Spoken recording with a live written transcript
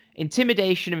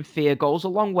Intimidation and fear goes a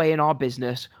long way in our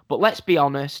business, but let's be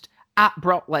honest, at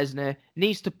Brock Lesnar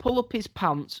needs to pull up his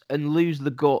pants and lose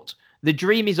the gut. The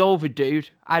dream is over, dude.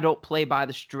 I don't play by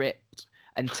the script.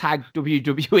 And tag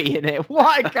WWE in it.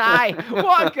 What a guy!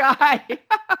 What a guy!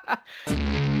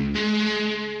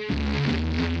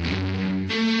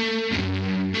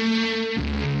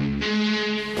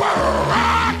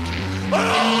 Brock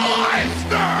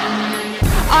Lesnar!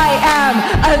 I am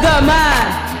the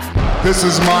man! This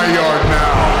is my yard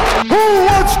now. Who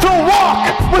wants to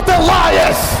walk with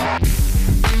Elias?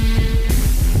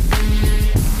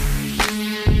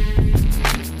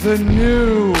 The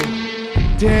new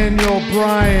Daniel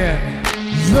Bryan,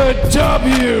 The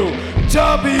WWE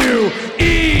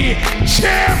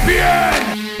Champion!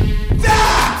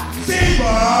 Zack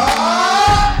Sabre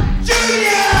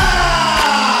Jr.!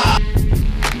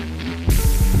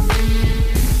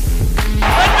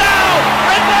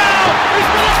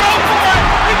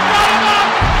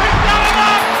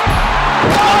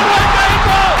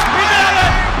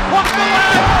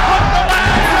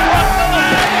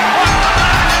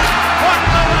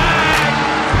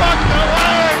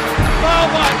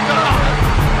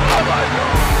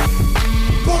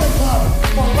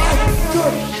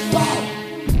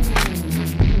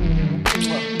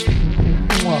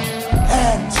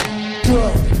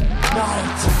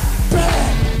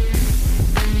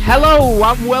 Hello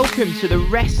and welcome to the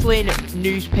Wrestling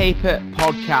Newspaper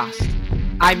Podcast.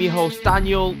 I'm your host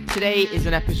Daniel. Today is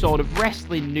an episode of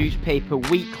Wrestling Newspaper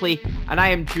Weekly and I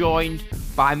am joined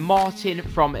by Martin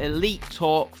from Elite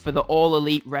Talk for the All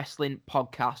Elite Wrestling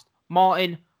Podcast.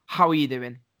 Martin, how are you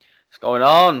doing? What's going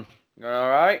on? You all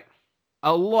right?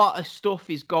 A lot of stuff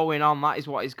is going on. That is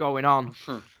what is going on.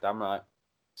 Damn right.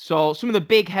 So some of the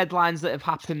big headlines that have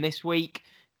happened this week.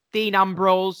 Dean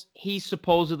Ambrose, he's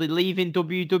supposedly leaving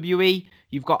WWE.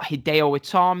 You've got Hideo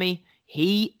Itami.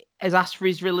 He has asked for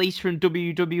his release from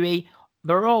WWE.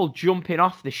 They're all jumping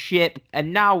off the ship.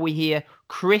 And now we hear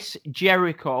Chris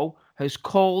Jericho has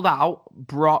called out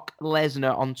Brock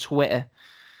Lesnar on Twitter.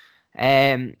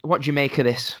 What do you make of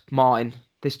this, Martin?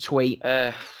 This tweet?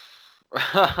 Fucking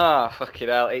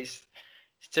hell. It's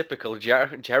typical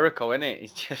Jericho, isn't it?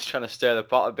 He's just trying to stir the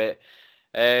pot a bit.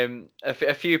 A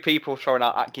few people throwing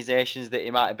out accusations that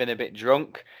he might have been a bit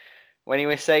drunk when he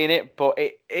was saying it, but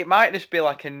it might just be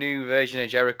like a new version of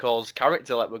Jericho's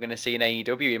character like we're going to see in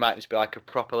AEW. He might just be like a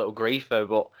proper little griefer,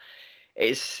 but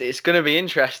it's going to be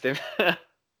interesting.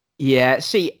 Yeah,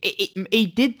 see, he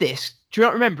did this. Do you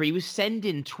not remember? He was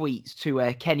sending tweets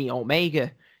to Kenny Omega,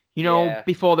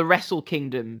 before the Wrestle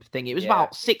Kingdom thing. It was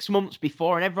about 6 months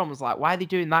before, and everyone was like, why are they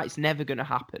doing that? It's never going to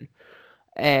happen.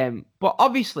 But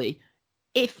obviously,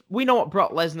 if we know what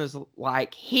Brock Lesnar's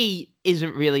like, he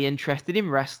isn't really interested in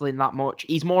wrestling that much.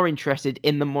 He's more interested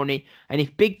in the money. And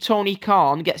if Big Tony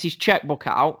Khan gets his checkbook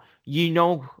out, you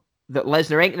know that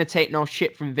Lesnar ain't going to take no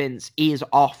shit from Vince. He is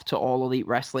off to All Elite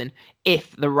Wrestling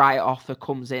if the right offer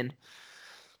comes in.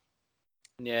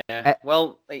 Yeah,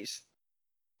 well, it's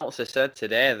also said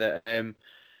today that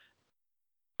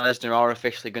Lesnar are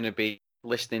officially going to be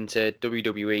listening to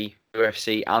WWE,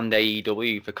 UFC, and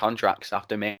AEW for contracts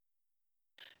after May.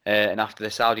 And after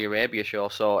the Saudi Arabia show,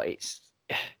 so it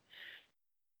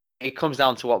comes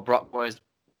down to where Brock wants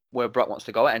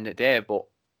to go at the end of the day. But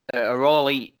are All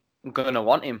Elite gonna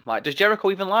want him? Like, does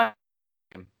Jericho even like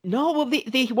him? No, well,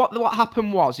 what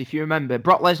happened was, if you remember,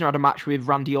 Brock Lesnar had a match with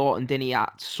Randy Orton, didn't he,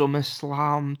 at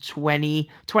SummerSlam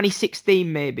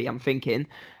 2016 maybe, I'm thinking,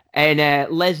 and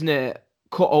Lesnar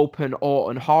cut open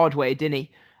Orton hard way, didn't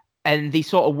he? And they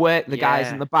sort of worked the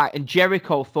guys in the back. And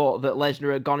Jericho thought that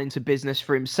Lesnar had gone into business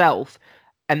for himself.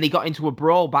 And they got into a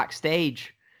brawl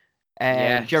backstage.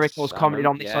 Jericho's commented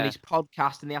on this on his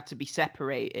podcast. And they had to be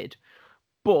separated.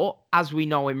 But as we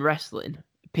know in wrestling,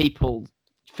 people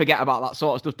forget about that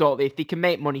sort of stuff, don't they? If they can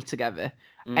make money together.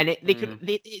 And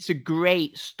it's a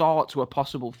great start to a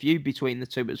possible feud between the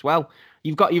two as well.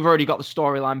 You've already got the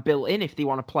storyline built in if they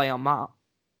want to play on that.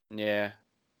 Yeah.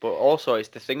 But also, it's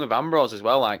the thing with Ambrose as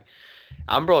well. Like,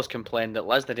 Ambrose complained that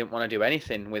Lesnar didn't want to do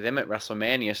anything with him at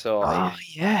WrestleMania. So,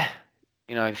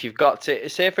 if you've got to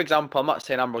say, for example, I'm not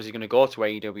saying Ambrose is going to go to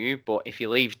AEW, but if he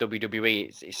leaves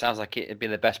WWE, it sounds like it'd be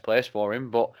the best place for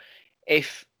him. But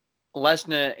if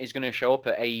Lesnar is going to show up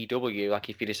at AEW, like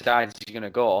if he decides he's going to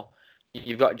go,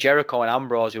 you've got Jericho and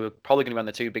Ambrose who are probably going to be on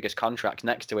the two biggest contracts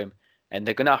next to him. And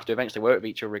they're going to have to eventually work with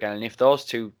each other again. And if those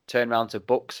two turn around to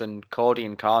Bucks and Cody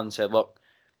and Khan and say, look,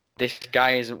 this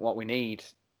guy isn't what we need,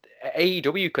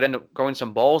 AEW could end up growing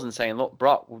some balls and saying, look,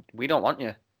 Brock, we don't want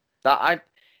you.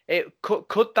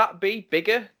 Could that be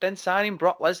bigger than signing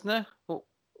Brock Lesnar?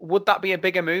 Would that be a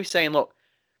bigger move, saying, look,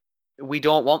 we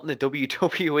don't want the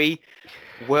WWE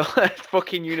World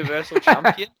fucking Universal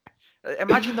Champion.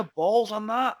 Imagine the balls on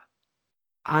that.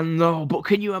 I know, but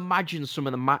can you imagine some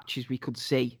of the matches we could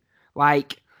see?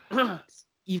 Like, imagine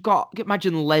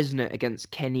Lesnar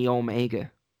against Kenny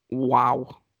Omega.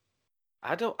 Wow.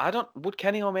 Would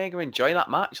Kenny Omega enjoy that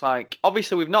match? Like,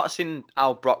 obviously, we've not seen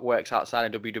how Brock works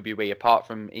outside of WWE, apart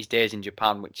from his days in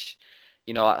Japan, which,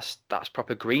 that's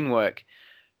proper green work.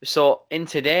 So, in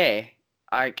today,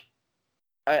 I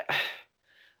mean,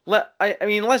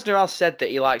 Lesnar has said that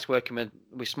he likes working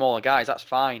with smaller guys. That's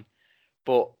fine.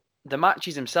 But the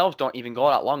matches themselves don't even go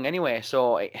that long anyway.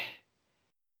 So, to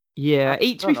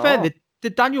be fair, the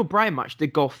Daniel Bryan match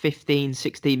did go 15,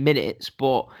 16 minutes.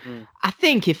 But I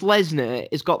think if Lesnar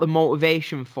has got the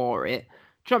motivation for it,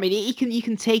 do you know what I mean? You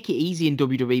can take it easy in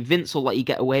WWE. Vince will let you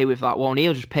get away with that one.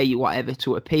 He'll just pay you whatever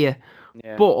to appear.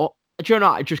 Yeah. But, do you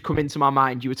know what? It just come into my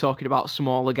mind. You were talking about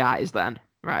smaller guys then,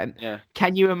 right? Yeah.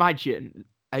 Can you imagine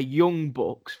a Young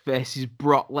Bucks versus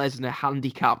Brock Lesnar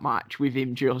handicap match with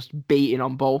him just beating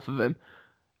on both of them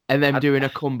and then doing a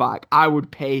comeback? I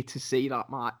would pay to see that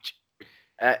match.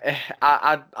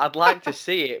 I'd like to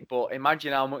see it, but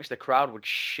imagine how much the crowd would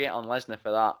shit on Lesnar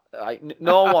for that. Like,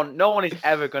 no one is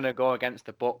ever gonna go against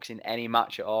the Bucks in any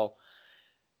match at all.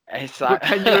 It's like... But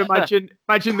can you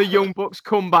imagine the Young Bucks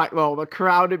comeback though? The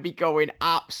crowd would be going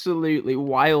absolutely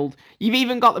wild. You've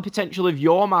even got the potential of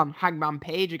your man, Hangman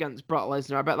Page, against Brock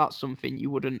Lesnar. I bet that's something you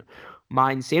wouldn't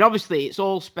mind seeing. Obviously, it's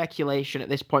all speculation at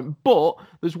this point, but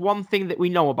there's one thing that we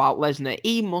know about Lesnar.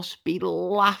 He must be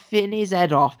laughing his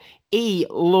head off. He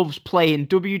loves playing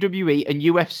WWE and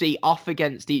UFC off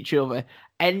against each other.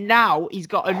 And now he's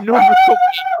got another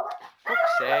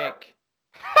Fuck's sake.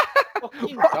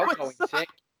 Fucking dog going sick.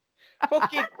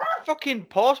 Fucking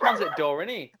postman's at door,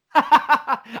 isn't he?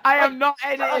 I am not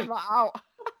editing that out.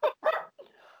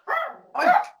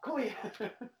 Come here.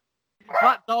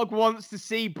 That dog wants to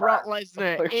see Brock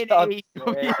Lesnar in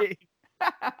AEW.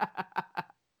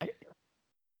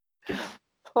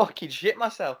 Fucking shit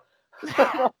myself.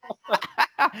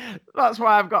 That's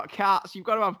why I've got cats. You've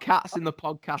got to have cats in the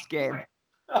podcast game.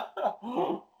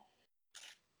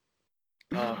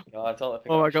 Oh God,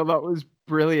 oh my God, that was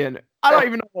brilliant. I don't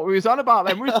even know what we was on about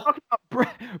then. We were talking about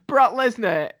Brock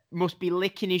Lesnar must be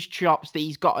licking his chops that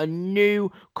he's got a new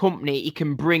company. He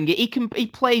can bring it. He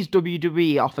plays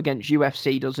WWE off against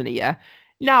UFC, doesn't he? Yeah.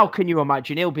 Now, can you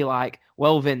imagine? He'll be like,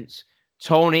 "Well, Vince,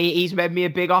 Tony, he's made me a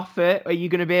big offer. Are you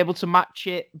going to be able to match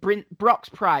it?" Brock's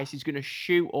price is going to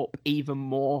shoot up even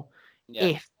more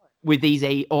if. With these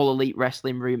All Elite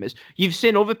Wrestling rumors. You've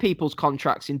seen other people's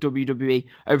contracts in WWE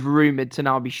have rumored to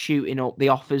now be shooting up the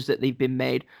offers that they've been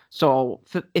made. So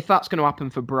if that's going to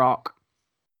happen for Brock,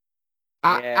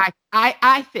 I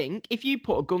think if you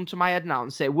put a gun to my head now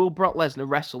and say, will Brock Lesnar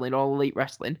wrestle in All Elite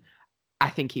Wrestling?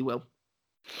 I think he will.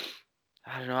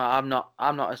 I don't know.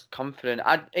 I'm not as confident.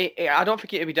 I don't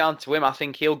think it'll be down to him. I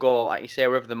think he'll go, like you say,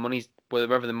 wherever the money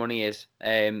is.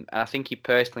 And I think he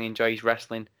personally enjoys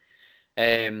wrestling.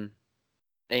 In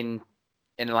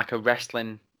like a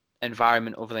wrestling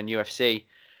environment other than UFC,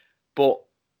 but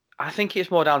I think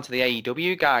it's more down to the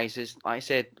AEW guys. Is like I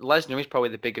said, Lesnar is probably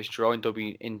the biggest draw in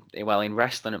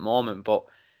wrestling at the moment. But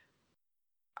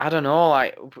I don't know,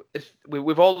 like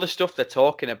with all the stuff they're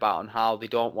talking about and how they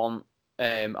don't want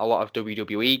a lot of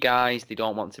WWE guys, they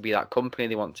don't want to be that company.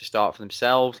 They want to start for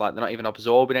themselves. Like they're not even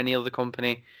absorbing any other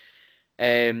company.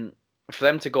 For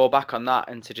them to go back on that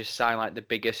and to just sign like the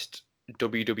biggest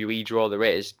WWE draw there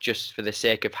is just for the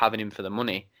sake of having him for the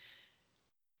money,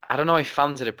 I don't know if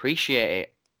fans would appreciate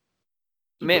it.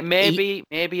 Maybe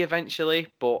eventually,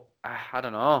 but I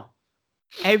don't know.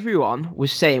 Everyone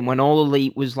was saying when All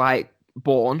Elite was like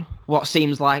born, what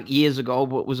seems like years ago,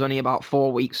 but was only about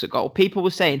 4 weeks ago, people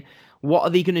were saying, what are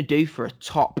they going to do for a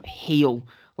top heel?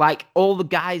 Like, all the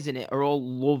guys in it are all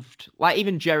loved. Like,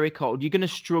 even Jericho, you're going to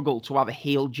struggle to have a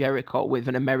heel Jericho with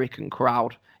an American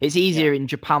crowd. It's easier in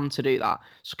Japan to do that.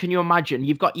 So can you imagine?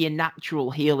 You've got your natural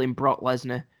heel in Brock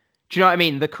Lesnar. Do you know what I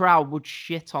mean? The crowd would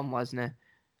shit on Lesnar.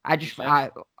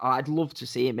 I'd love to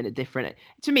see him in a different...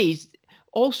 To me,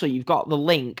 also, you've got the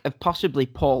link of possibly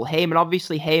Paul Heyman.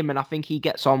 Obviously, Heyman, I think he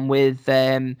gets on with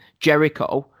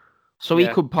Jericho. So he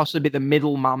could possibly be the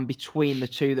middleman between the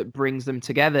two that brings them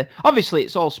together. Obviously,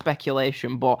 it's all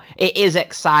speculation, but it is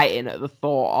exciting at the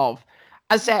thought of...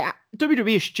 I say,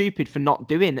 WWE is stupid for not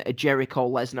doing a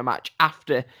Jericho-Lesnar match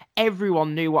after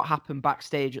everyone knew what happened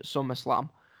backstage at SummerSlam.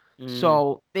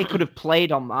 So they could have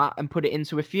played on that and put it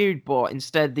into a feud, but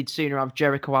instead they'd sooner have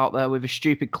Jericho out there with a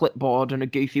stupid clipboard and a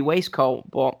goofy waistcoat.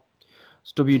 But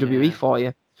it's WWE for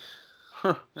you.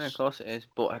 Yeah, of course it is.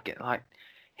 But I get like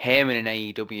Heyman in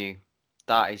AEW.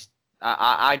 That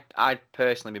I'd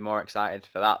personally be more excited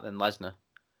for that than Lesnar.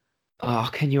 Oh,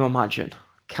 can you imagine?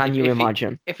 Can you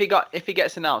imagine? If he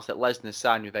gets announced that Lesnar's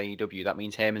signed with AEW, that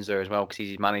means Heyman's there as well because he's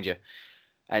his manager.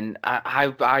 And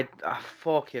I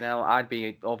fucking hell, I'd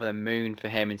be over the moon for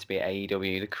Heyman to be at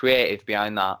AEW. The creative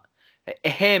behind that,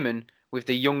 Heyman with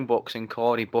the Young Bucks and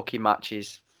Cody booking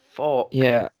matches. Fuck.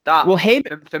 Yeah. That well,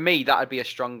 Heyman for me, that'd be a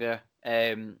stronger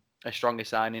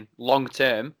signing long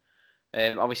term.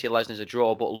 Obviously Lesnar's a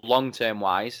draw, but long term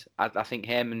wise, I think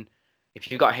Heyman.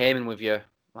 If you've got Heyman with you,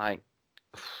 like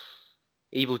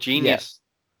evil genius.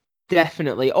 Yeah,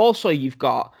 definitely. Also, you've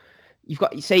got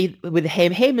say with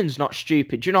him. Heyman's not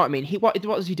stupid. Do you know what I mean? What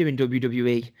does he do in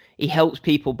WWE? He helps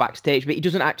people backstage, but he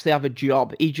doesn't actually have a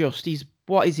job. He's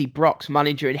what is he? Brock's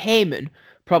manager, and Heyman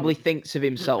probably thinks of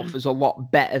himself as a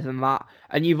lot better than that.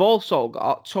 And you've also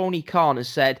got Tony Khan has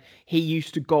said he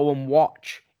used to go and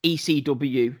watch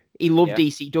ECW. He loved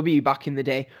ECW back in the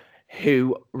day.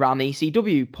 Who ran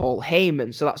ECW? Paul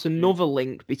Heyman. So that's another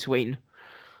link between.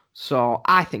 So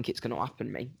I think it's going to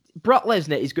happen, mate. Brock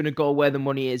Lesnar is going to go where the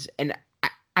money is. And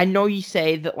I know you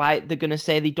say that like they're going to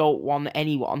say they don't want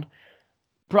anyone.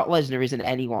 Brock Lesnar isn't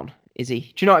anyone, is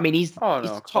he? Do you know what I mean? He's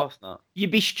of course not.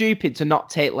 You'd be stupid to not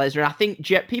take Lesnar. I think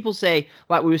people say,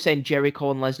 like we were saying,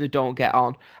 Jericho and Lesnar don't get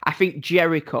on. I think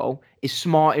Jericho is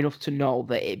smart enough to know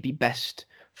that it'd be best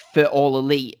for All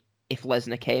Elite if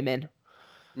Lesnar came in.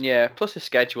 Yeah, plus the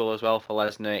schedule as well for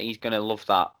Lesnar. He's going to love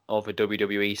that over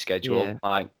WWE schedule.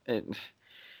 Yeah.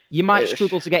 You might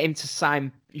struggle to get him to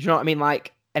sign, you know what I mean,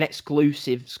 like an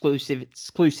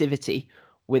exclusivity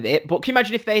with it. But can you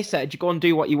imagine if they said, you go and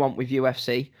do what you want with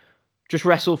UFC, just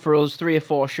wrestle for us 3 or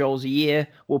 4 shows a year,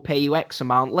 we'll pay you X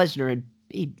amount. Lesnar, and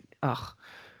Oh,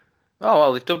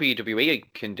 well, if WWE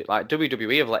can do, like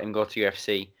WWE have let him go to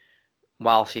UFC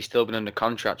whilst he's still been under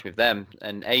contract with them,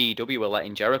 and AEW were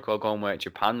letting Jericho go and work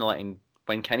Japan. They're letting,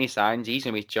 when Kenny signs, he's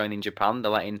going to be joining Japan.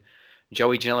 They're letting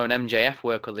Joey Janela and MJF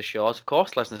work other shows. Of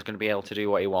course, Lesnar's going to be able to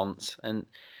do what he wants. And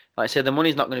like I said, the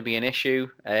money's not going to be an issue.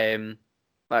 Like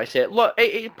I said, look,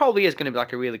 it probably is going to be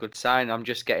like a really good sign. I'm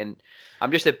just a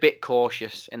bit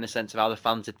cautious in the sense of how the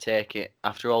fans would take it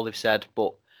after all they've said.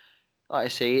 But like I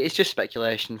say, it's just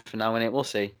speculation for now, innit? We'll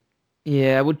see.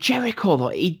 Yeah, well, Jericho, though,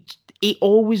 he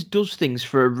always does things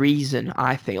for a reason,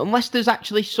 I think. Unless there's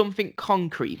actually something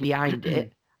concrete behind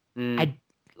it. Do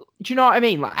you know what I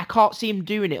mean? Like, I can't see him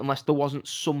doing it unless there wasn't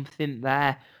something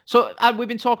there. So we've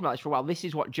been talking about this for a while. This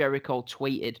is what Jericho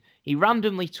tweeted. He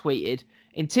randomly tweeted,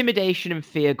 "Intimidation and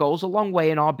fear goes a long way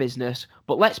in our business,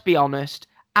 but let's be honest,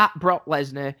 at Brock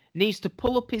Lesnar needs to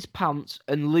pull up his pants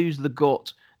and lose the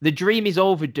gut. The dream is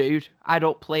over, dude. I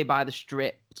don't play by the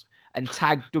script." And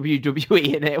tag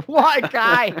WWE in it. What a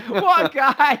guy! What a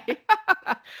guy!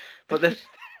 But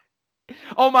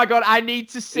oh my god, I need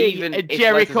to see even a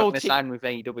Jericho sign with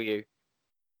AEW.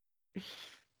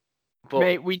 But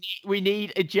mate, we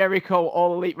need a Jericho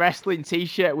All Elite Wrestling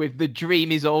T-shirt with "The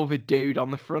dream is over, dude" on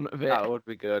the front of it. That would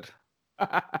be good.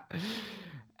 So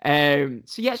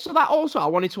that also I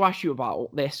wanted to ask you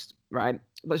about this, right?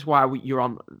 That's why you're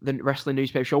on the Wrestling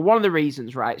Newspaper Show. One of the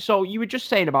reasons, right? So you were just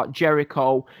saying about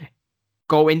Jericho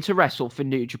going to wrestle for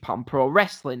New Japan Pro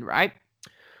Wrestling, right?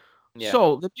 Yeah.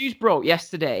 So the news broke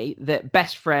yesterday that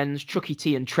best friends Chucky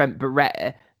T and Trent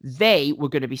Beretta, they were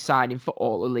going to be signing for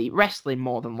All Elite Wrestling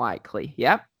more than likely,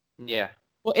 yeah? Yeah.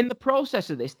 But in the process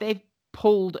of this, they've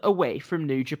pulled away from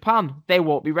New Japan. They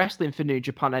won't be wrestling for New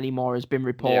Japan anymore, has been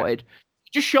reported. Yeah.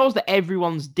 It just shows that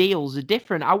everyone's deals are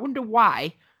different. I wonder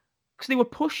why, because they were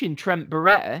pushing Trent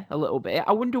Beretta a little bit.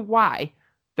 I wonder why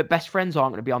that best friends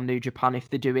aren't going to be on New Japan if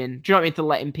they're doing, do you know what I mean, if they're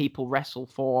letting people wrestle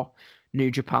for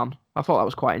New Japan. I thought that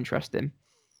was quite interesting.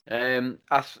 From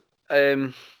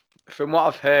what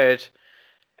I've heard,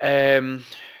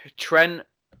 Trent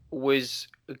was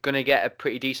going to get a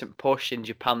pretty decent push in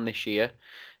Japan this year.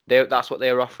 That's what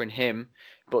they were offering him,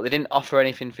 but they didn't offer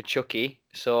anything for Chucky.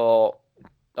 So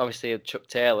obviously Chuck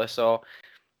Taylor. So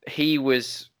he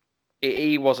wasn't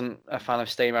a fan of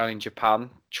staying around in Japan.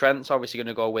 Trent's obviously going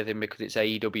to go with him because it's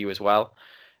AEW as well.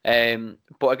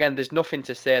 But again, there's nothing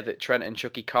to say that Trent and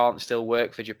Chucky can't still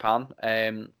work for Japan.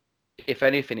 If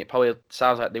anything, it probably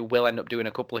sounds like they will end up doing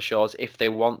a couple of shows if they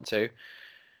want to.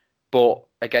 But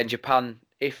again, Japan,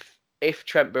 if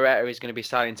Trent Beretta is going to be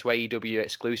signing to AEW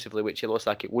exclusively, which it looks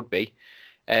like it would be,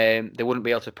 they wouldn't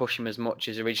be able to push him as much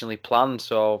as originally planned.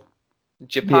 So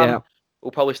Japan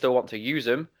will probably still want to use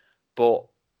him, but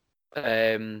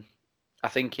I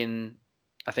think in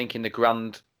the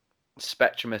grand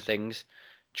spectrum of things,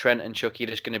 Trent and Chucky are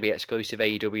just going to be exclusive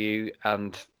AEW,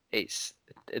 and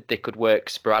they could work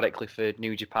sporadically for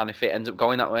New Japan if it ends up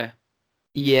going that way.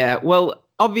 Yeah, well,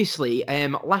 obviously,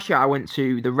 last year I went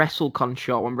to the WrestleCon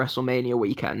show on WrestleMania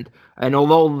weekend, and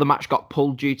although the match got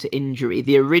pulled due to injury,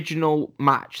 the original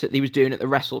match that they was doing at the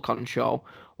WrestleCon show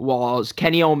was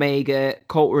Kenny Omega,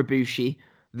 Kota Ibushi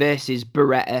versus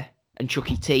Beretta and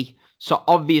Chucky T. So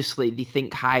obviously they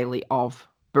think highly of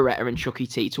Beretta and Chucky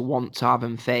T to want to have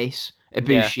him face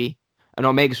Ibushi and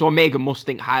Omega. So Omega must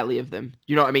think highly of them.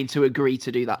 You know what I mean? To agree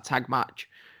to do that tag match.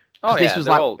 Oh, This was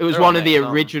it was one of the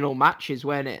original matches,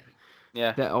 wasn't it?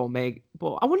 Yeah. That Omega.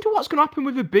 But I wonder what's going to happen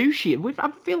with Ibushi.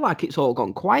 I feel like it's all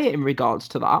gone quiet in regards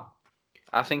to that.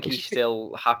 I think he's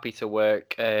still happy to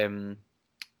work,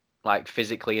 like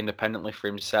physically independently for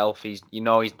himself. He's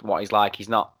what he's like. He's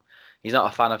not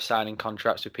a fan of signing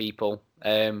contracts with people.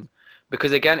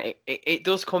 Because again, it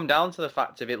does come down to the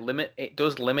fact of it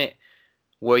does limit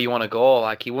where you want to go.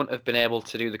 Like, he wouldn't have been able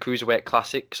to do the Cruiserweight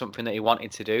Classic, something that he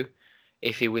wanted to do,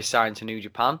 if he was signed to New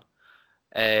Japan.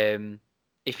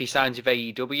 If he signs with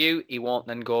AEW, he won't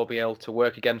then be able to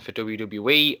work again for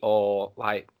WWE, or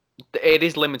like, it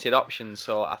is limited options.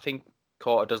 So I think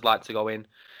Kota does like to go in,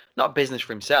 not business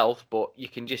for himself, but you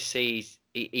can just see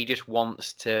he just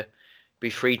wants to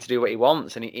be free to do what he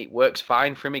wants, and it works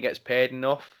fine for him. He gets paid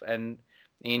enough, and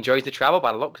he enjoys the travel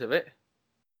by the looks of it.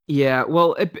 Yeah,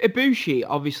 well, Ibushi,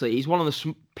 obviously, he's one of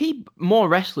the more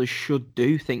wrestlers should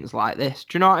do things like this.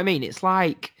 Do you know what I mean? It's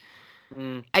like,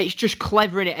 it's just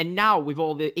clever in it. And now with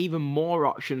all the even more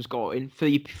options going for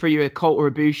your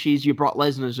Kota Ibushis, your Brock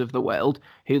Lesnar's of the world,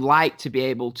 who like to be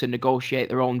able to negotiate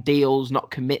their own deals,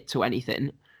 not commit to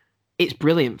anything, it's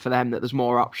brilliant for them that there's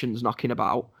more options knocking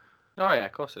about. Oh yeah,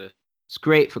 of course it is. It's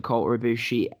great for Kota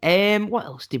Ibushi. What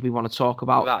else did we want to talk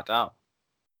about? Without doubt.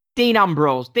 Dean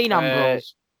Ambrose.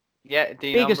 Yeah,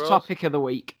 Dean biggest Ambrose. topic of the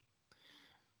week.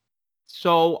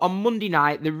 So on Monday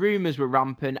night, the rumours were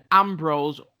rampant.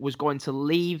 Ambrose was going to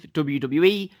leave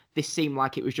WWE. This seemed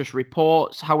like it was just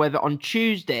reports. However, on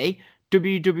Tuesday,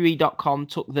 WWE.com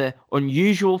took the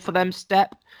unusual for them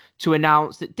step to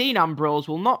announce that Dean Ambrose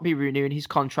will not be renewing his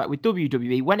contract with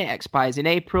WWE when it expires in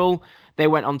April. They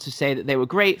went on to say that they were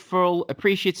grateful,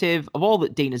 appreciative of all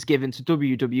that Dean has given to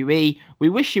WWE. We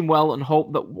wish him well and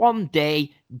hope that one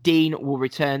day Dean will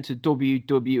return to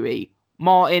WWE.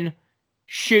 Martin,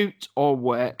 shoot or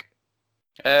work?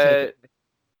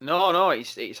 No,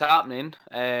 it's happening.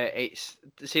 This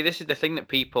is the thing that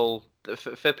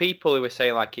for people who were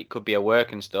saying like it could be a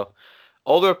work and stuff.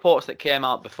 All the reports that came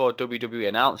out before WWE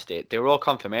announced it, they were all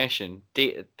confirmation.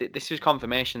 This was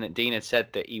confirmation that Dean had said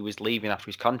that he was leaving after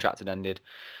his contract had ended.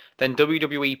 Then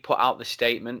WWE put out the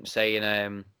statement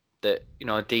saying that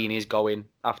Dean is going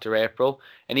after April,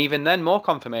 and even then more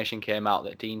confirmation came out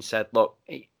that Dean said, look,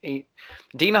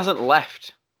 Dean hasn't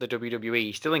left the WWE.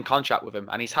 He's still in contract with him,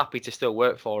 and he's happy to still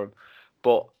work for him.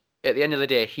 But at the end of the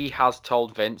day, he has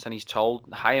told Vince, and he's told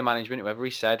the higher management, whoever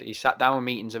he said, he sat down with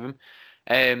meetings of him.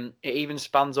 It even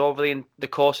spans over the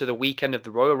course of the weekend of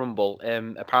the Royal Rumble.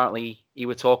 Apparently, he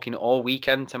was talking all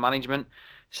weekend to management,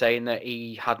 saying that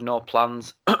he had no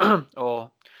plans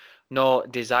or no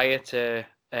desire to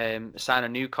sign a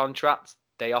new contract.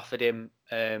 They offered him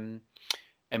 $1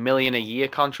 million a year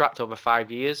contract over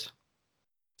 5 years.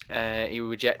 He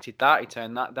rejected that. He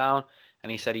turned that down,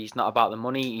 and he said he's not about the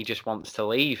money. He just wants to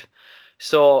leave.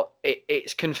 So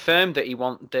it's confirmed that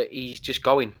he's just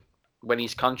going when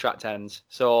his contract ends.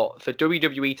 So for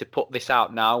WWE to put this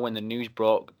out now when the news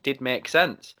broke did make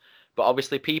sense. But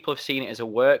obviously people have seen it as a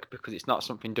work because it's not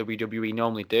something WWE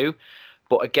normally do.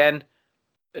 But again,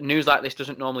 news like this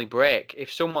doesn't normally break.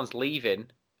 If someone's leaving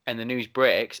and the news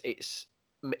breaks, it's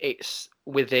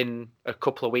within a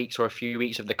couple of weeks or a few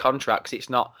weeks of the contracts.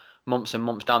 It's not months and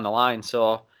months down the line.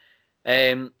 So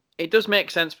it does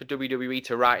make sense for WWE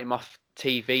to write him off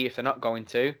TV if they're not going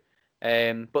to.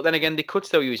 But then again, they could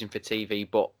still use him for TV.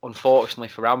 But unfortunately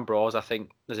for Ambrose, I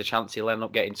think there's a chance he'll end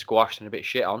up getting squashed and a bit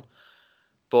shit on.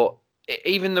 But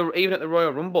even at the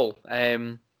Royal Rumble,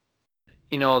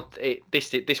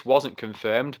 this wasn't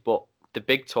confirmed. But the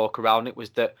big talk around it was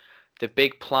that the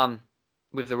big plan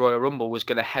with the Royal Rumble was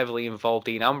going to heavily involve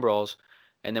Dean Ambrose.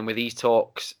 And then with these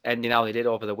talks ending how they did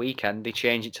over the weekend, they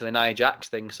changed it to the Nia Jax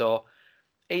thing. So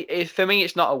for me,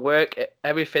 it's not a work.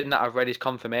 Everything that I've read is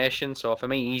confirmation. So for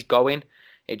me, he's going.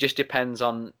 It just depends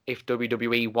on if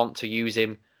WWE want to use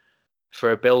him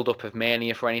for a build-up of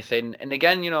Mania for anything. And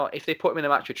again, if they put him in a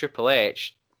match with Triple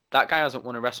H, that guy hasn't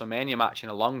won a WrestleMania match in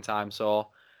a long time. So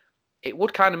it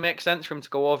would kind of make sense for him to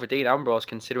go over Dean Ambrose,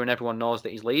 considering everyone knows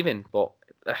that he's leaving. But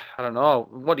I don't know.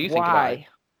 What do you think about it?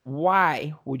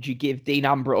 Why would you give Dean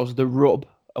Ambrose the rub,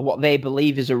 or what they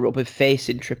believe is a rub, of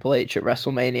facing Triple H at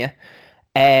WrestleMania?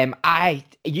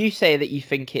 You say that you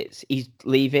think he's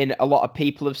leaving. A lot of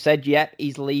people have said, yep,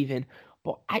 he's leaving.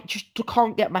 But I just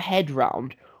can't get my head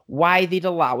round why they'd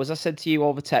allow, as I said to you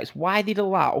over text, why they'd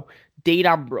allow Dean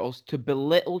Ambrose to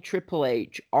belittle Triple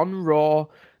H on Raw.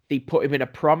 They put him in a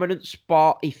prominent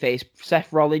spot. He faced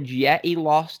Seth Rollins, yet he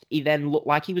lost. He then looked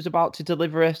like he was about to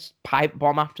deliver a pipe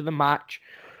bomb after the match.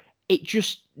 It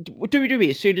just, WWE,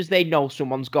 as soon as they know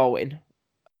someone's going,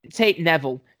 take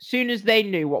Neville. As soon as they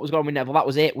knew what was going with Neville, that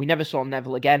was it. We never saw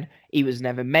Neville again. He was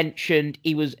never mentioned.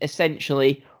 He was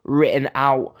essentially written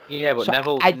out. Yeah, but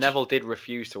So Neville did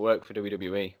refuse to work for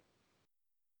WWE.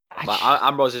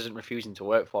 Ambrose isn't refusing to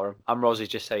work for him. Ambrose is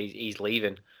just saying he's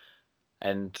leaving,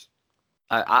 and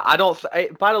I don't.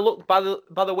 By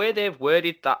the way they've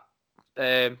worded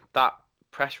that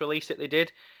press release that they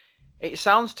did, it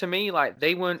sounds to me like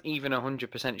they weren't even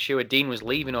 100% sure Dean was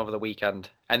leaving over the weekend.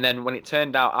 And then when it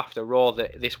turned out after Raw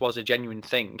that this was a genuine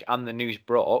thing and the news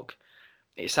broke,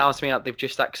 it sounds to me like they've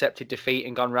just accepted defeat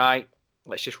and gone, right,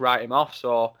 let's just write him off.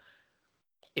 So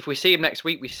if we see him next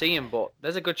week, we see him, but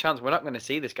there's a good chance we're not going to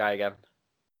see this guy again.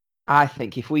 I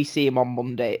think if we see him on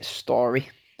Monday, it's story.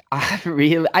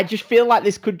 I just feel like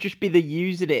this could just be the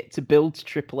using it to build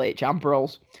Triple H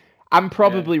Ambrose. I'm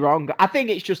probably wrong. I think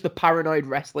it's just the paranoid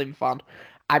wrestling fan.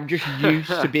 I'm just used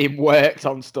to being worked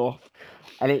on stuff.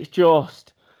 And it's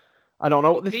just, I don't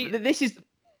know. This is...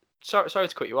 Sorry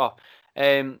to cut you off.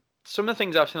 Some of the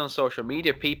things I've seen on social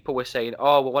media, people were saying,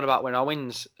 oh, well, what about when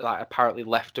Owens apparently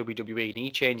left WWE and he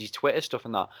changed his Twitter stuff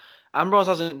and that? Ambrose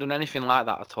hasn't done anything like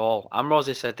that at all. Ambrose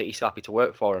has said that he's happy to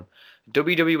work for him.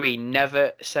 WWE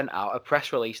never sent out a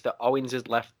press release that Owens has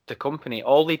left the company.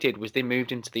 All they did was they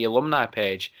moved into the alumni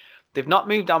page. They've not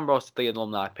moved Ambrose to the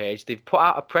alumni page. They've put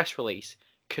out a press release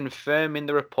confirming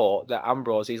the report that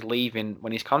Ambrose is leaving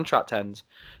when his contract ends.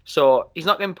 So he's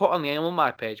not getting put on the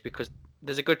alumni page because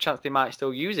there's a good chance they might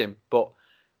still use him. But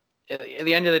at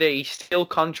the end of the day, he's still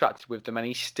contracted with them and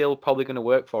he's still probably going to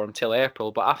work for them till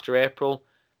April. But after April,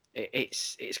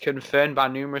 it's confirmed by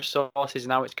numerous sources.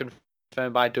 Now it's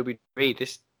confirmed by WWE.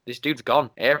 This dude's gone.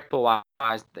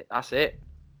 April-wise, that's it.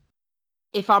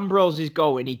 If Ambrose is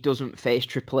going, he doesn't face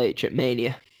Triple H at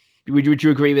Mania. Would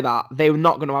you agree with that? They're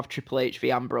not going to have Triple H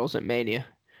v Ambrose at Mania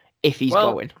if he's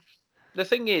going. The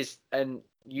thing is, and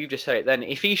you just said it then,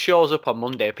 if he shows up on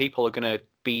Monday, people are going to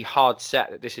be hard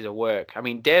set that this is a work. I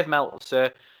mean, Dave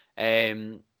Meltzer,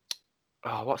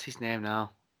 what's his name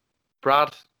now?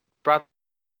 Brad, what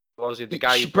was it? The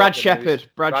guy Brad Shepherd.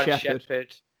 Brad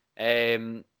Shepherd.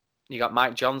 You got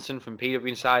Mike Johnson from PW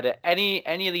Insider.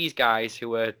 Any of these guys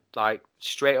who are like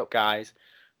straight up guys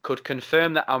could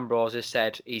confirm that Ambrose has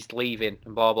said he's leaving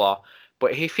and blah blah.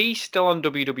 But if he's still on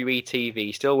WWE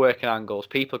TV, still working angles,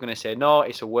 people are going to say, no,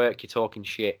 it's a work, you're talking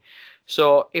shit.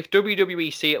 So if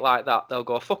WWE see it like that, they'll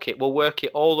go, fuck it, we'll work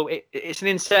it all the way. It's an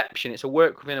inception, it's a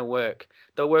work within a work.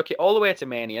 They'll work it all the way to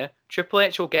Mania. Triple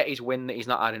H will get his win that he's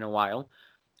not had in a while.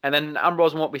 And then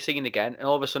Ambrose won't be seen again. And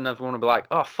all of a sudden everyone will be like,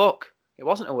 oh, fuck, it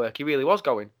wasn't a work, he really was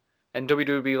going. And WWE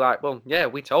will be like, well, yeah,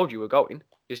 we told you we're going.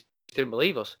 You just didn't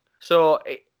believe us. So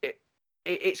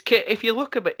it's if you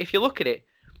look at it,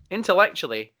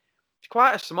 intellectually, it's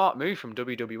quite a smart move from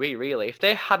WWE, really. If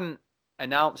they hadn't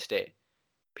announced it,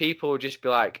 people would just be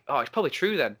like, oh, it's probably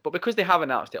true then. But because they have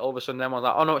announced it, all of a sudden everyone's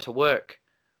like, oh, no, it's a work.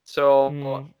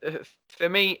 So for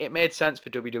me, it made sense for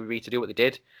WWE to do what they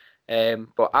did.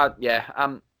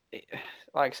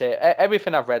 Like I say,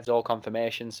 everything I've read is all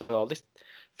confirmation. So this,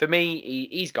 for me,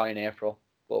 he's gone in April.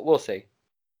 But we'll see.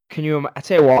 I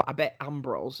tell you what, I bet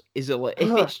Ambrose is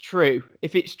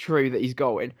if it's true that he's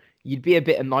going, you'd be a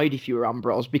bit annoyed if you were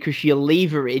Ambrose because your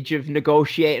leverage of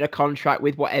negotiating a contract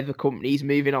with whatever company he's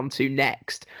moving on to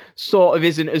next sort of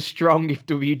isn't as strong if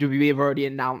WWE have already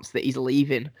announced that he's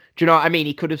leaving. Do you know what I mean?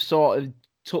 He could have sort of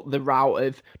took the route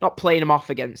of not playing them off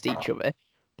against each other,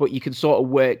 but you can sort of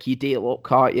work your deal up,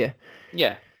 can't you?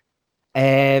 Yeah.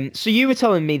 So you were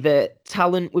telling me that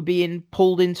talent were being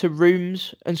pulled into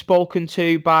rooms and spoken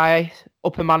to by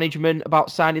upper management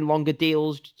about signing longer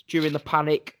deals during the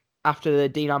panic after the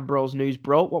Dean Ambrose news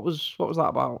broke. What was that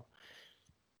about?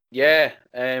 Yeah,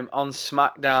 on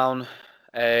SmackDown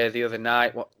the other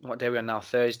night. What day are we on now?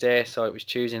 Thursday, so it was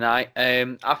Tuesday night.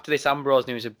 After this Ambrose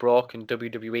news had broke and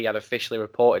WWE had officially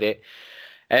reported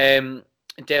it,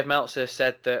 Dave Meltzer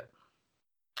said that,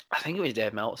 I think it was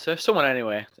Dave Meltzer, someone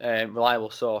anyway, reliable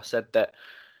source, said that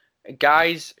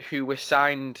guys who were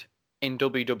signed in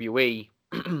WWE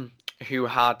who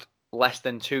had less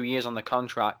than 2 years on the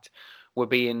contract were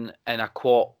being, and I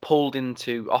quote, pulled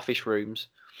into office rooms,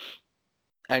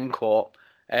 end quote,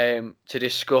 to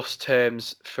discuss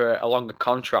terms for a longer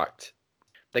contract.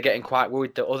 They're getting quite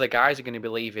worried that other guys are going to be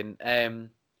leaving. And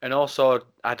also,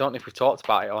 I don't know if we've talked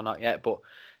about it or not yet, but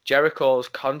Jericho's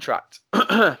contract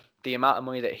the amount of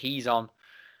money that he's on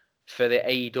for the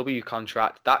AEW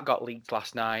contract, that got leaked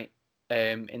last night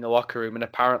in the locker room. And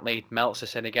apparently Meltzer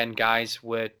said again, guys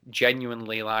were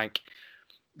genuinely like,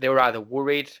 they were either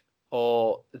worried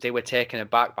or they were taken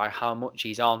aback by how much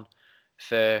he's on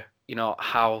for,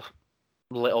 how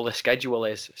little the schedule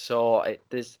is. So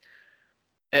there's,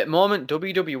 at the moment,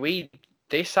 WWE,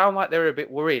 they sound like they're a bit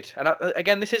worried. And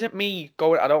again, this isn't me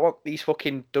going, I don't want these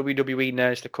fucking WWE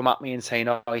nerds to come at me and saying,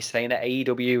 oh, he's saying that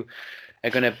AEW are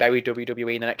going to bury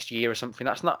WWE in the next year or something.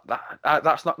 That's not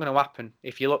going to happen.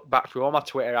 If you look back through all my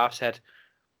Twitter, I've said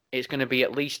it's going to be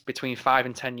at least between 5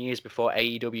 and 10 years before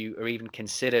AEW are even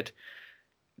considered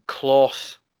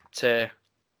close to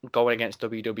going against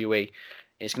WWE.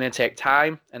 It's going to take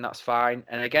time, and that's fine.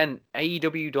 And again,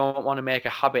 AEW don't want to make a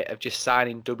habit of just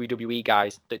signing WWE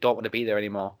guys that don't want to be there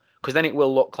anymore, because then it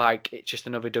will look like it's just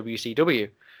another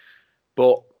WCW.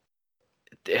 But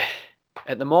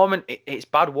at the moment, it's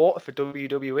bad water for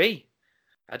WWE.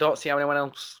 I don't see how anyone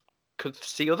else could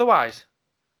see otherwise.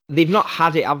 They've not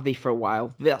had it, have they, for a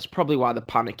while? That's probably why they're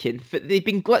panicking. They've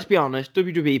been, let's be honest,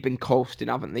 WWE have been coasting,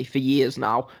 haven't they, for years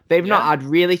now? They've not had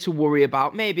really to worry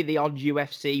about maybe the odd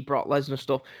UFC, Brock Lesnar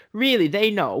stuff. Really,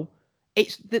 they know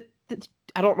it's the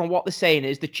I don't know what the saying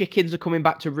is, the chickens are coming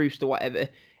back to roost or whatever.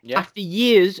 Yeah. After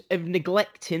years of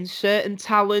neglecting certain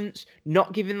talents,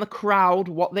 not giving the crowd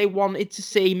what they wanted to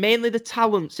see, mainly the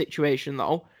talent situation,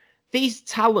 though, these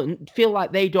talent feel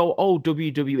like they don't owe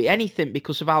WWE anything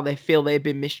because of how they feel they've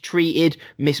been mistreated,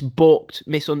 misbooked,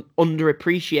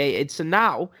 underappreciated. So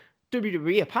now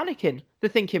WWE are panicking. They're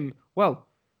thinking, well,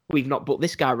 we've not booked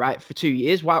this guy right for 2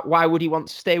 years. Why would he want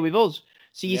to stay with us?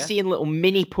 So you're seeing little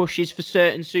mini pushes for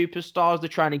certain superstars. They're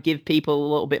trying to give people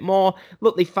a little bit more.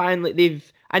 Look,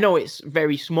 I know it's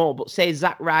very small, but say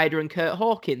Zack Ryder and Kurt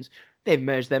Hawkins, they've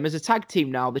merged them as a tag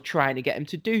team now. They're trying to get him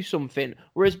to do something.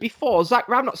 Whereas before,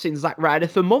 I've not seen Zack Ryder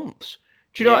for months.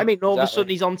 Do you know what I mean? All of a sudden,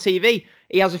 he's on TV.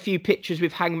 He has a few pictures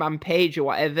with Hangman Page or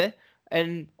whatever,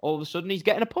 and all of a sudden, he's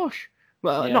getting a push.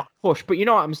 Well, not push, but you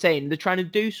know what I'm saying? They're trying to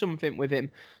do something with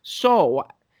him. So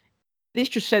this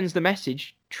just sends the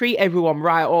message, treat everyone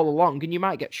right all along, and you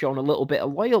might get shown a little bit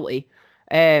of loyalty.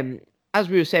 As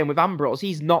we were saying with Ambrose,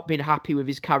 he's not been happy with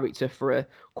his character for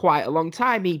quite a long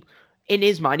time. In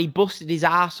his mind, he busted his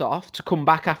ass off to come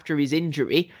back after his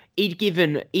injury.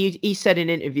 He said in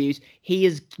interviews, he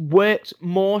has worked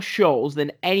more shows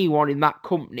than anyone in that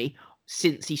company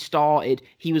since he started.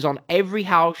 He was on every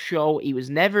house show. He was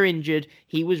never injured.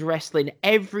 He was wrestling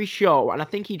every show. And I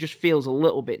think he just feels a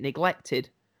little bit neglected.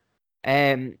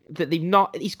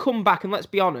 He's come back, and let's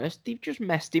be honest, they've just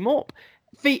messed him up.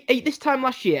 This time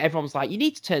last year, everyone was like, you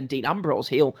need to turn Dean Ambrose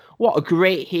heel. What a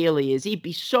great heel he is. He'd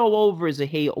be so over as a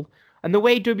heel. And the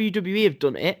way WWE have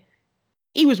done it,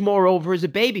 he was more over as a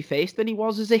babyface than he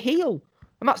was as a heel.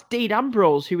 And that's Dean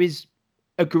Ambrose, who is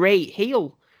a great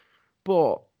heel.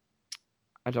 But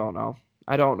I don't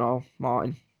know,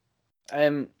 Martin.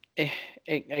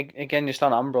 Again, just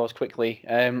on Ambrose quickly.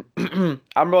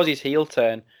 Ambrose's heel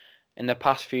turn in the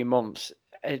past few months,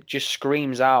 it just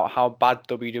screams out how bad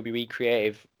WWE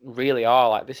creative really are.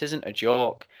 Like, this isn't a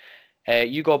joke.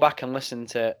 You go back and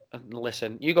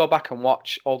You go back and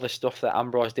watch all the stuff that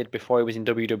Ambrose did before he was in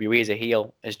WWE as a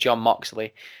heel, as Jon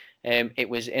Moxley. It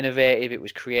was innovative. It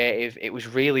was creative. It was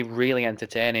really, really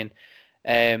entertaining.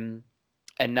 And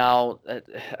now, like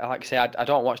I say, I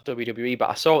don't watch WWE, but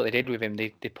I saw what they did with him. They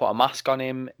put a mask on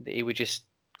him. He was just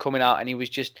coming out, and he was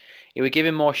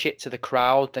giving more shit to the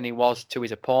crowd than he was to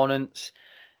his opponents.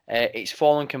 It's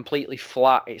fallen completely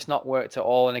flat. It's not worked at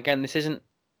all. And again, this isn't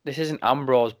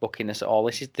Ambrose booking this at all.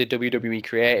 This is the WWE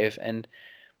creative, and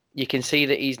you can see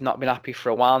that he's not been happy for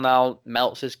a while now.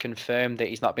 Meltzer's confirmed that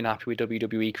he's not been happy with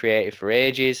WWE creative for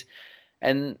ages,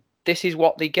 and this is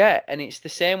what they get. And it's the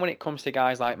same when it comes to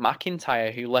guys like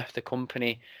McIntyre, who left the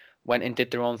company, went and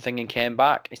did their own thing and came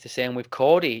back. It's the same with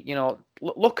Cody. You know,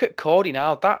 look at Cody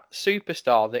now, that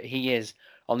superstar that he is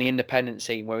on the independent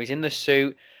scene, where he's in the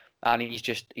suit and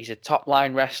he's a top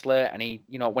line wrestler, and he,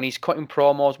 you know, when he's cutting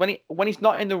promos, when he's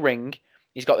not in the ring,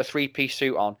 he's got the 3-piece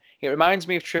suit on. It reminds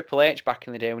me of Triple H back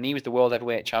in the day when he was the World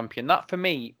Heavyweight Champion. That for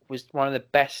me was one of the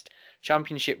best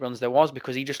championship runs there was,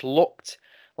 because he just looked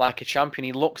like a champion.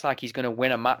 He looks like he's going to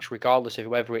win a match regardless of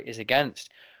whoever it is against.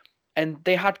 And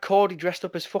they had Cody dressed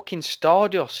up as fucking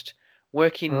Stardust,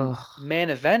 working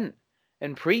main event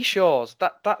and pre-shows.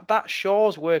 That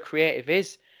shows where creative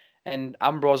is. And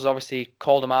Ambrose obviously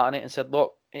called him out on it and said,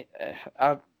 look,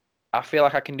 I feel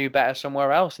like I can do better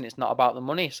somewhere else, and it's not about the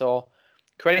money. So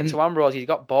credit to Ambrose, he's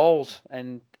got balls,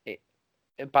 and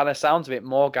by the sounds of it,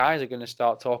 more guys are going to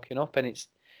start talking up, and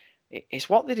it's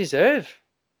what they deserve.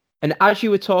 And as you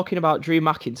were talking about Drew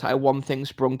McIntyre, one thing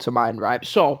sprung to mind, right?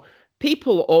 So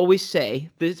people always say,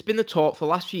 there's been the talk for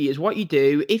the last few years, what you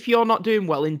do, if you're not doing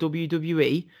well in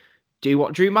WWE, do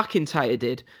what Drew McIntyre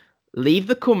did. Leave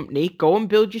the company, go and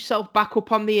build yourself back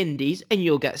up on the indies, and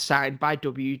you'll get signed by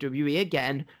WWE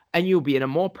again, and you'll be in a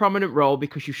more prominent role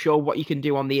because you show what you can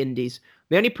do on the indies.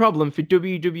 The only problem for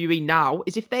WWE now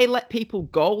is if they let people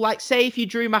go, like say if you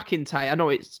Drew McIntyre, I know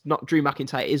it's not Drew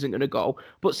McIntyre isn't going to go,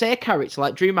 but say a character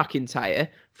like Drew McIntyre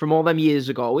from all them years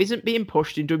ago isn't being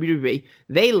pushed in WWE,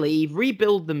 they leave,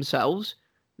 rebuild themselves,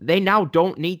 they now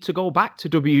don't need to go back to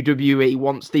WWE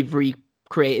once they've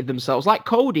recreated themselves. Like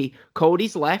Cody.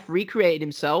 Cody's left, recreated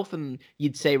himself, and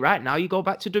you'd say, right, now you go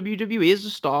back to WWE as a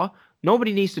star.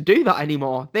 Nobody needs to do that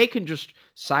anymore. They can just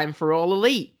sign for All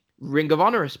Elite. Ring of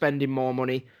Honor are spending more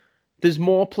money. There's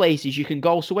more places you can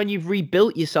go. So when you've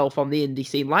rebuilt yourself on the indie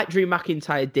scene, like Drew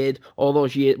McIntyre did all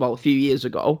those years, well, a few years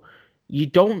ago, you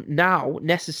don't now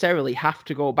necessarily have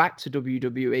to go back to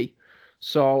WWE.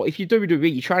 So if you're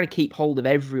WWE, you're trying to keep hold of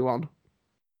everyone.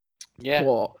 Yeah.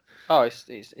 But,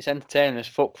 it's entertaining as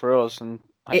fuck for us, and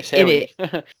like I say,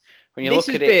 when you this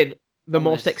look at has been it, the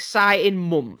most exciting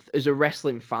month as a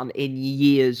wrestling fan in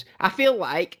years. I feel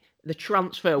like the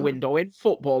transfer window in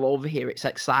football over here, it's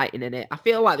exciting, innit? I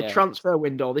feel like the transfer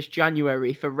window this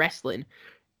January for wrestling,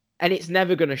 and it's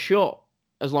never going to shut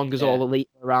as long as All Elite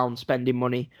are around spending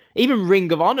money. Even Ring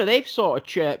of Honor, they've sort of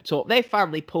chirped up. They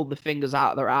finally pulled the fingers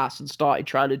out of their ass and started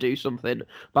trying to do something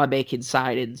by making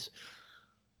signings.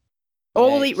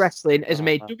 All Elite Wrestling has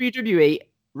made WWE,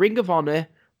 Ring of Honor,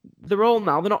 they're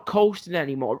not coasting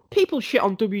anymore. People shit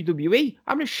on WWE.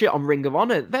 I'm going to shit on Ring of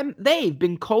Honor. They've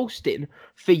been coasting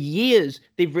for years.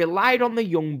 They've relied on the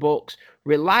Young Bucks,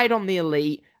 relied on the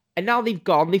Elite, and now they've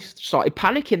started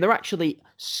panicking. They're actually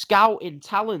scouting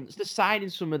talents. They're signing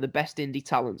some of the best indie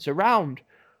talents around.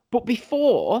 But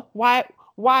before, why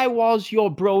was your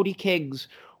Brody Kings?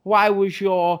 Why was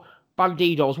your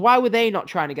Bandidos? Why were they not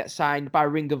trying to get signed by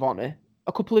Ring of Honor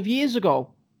a couple of years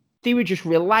ago? They were just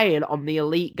relying on the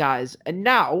Elite guys. And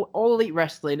now, All Elite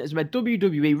Wrestling has made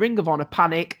WWE, Ring of Honor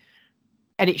panic,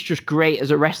 and it's just great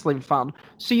as a wrestling fan.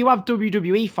 So you have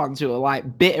WWE fans who are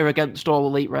like bitter against All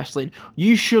Elite Wrestling.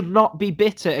 You should not be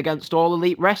bitter against All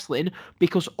Elite Wrestling,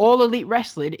 because All Elite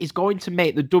Wrestling is going to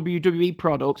make the WWE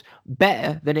product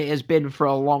better than it has been for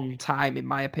a long time, in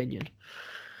my opinion.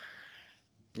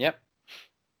 Yep.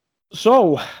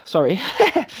 So, sorry.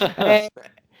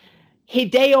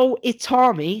 Hideo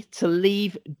Itami to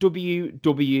leave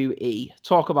WWE.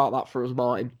 Talk about that for us,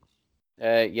 Martin.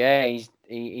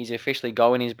 He's officially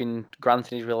going. He's been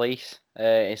granted his release.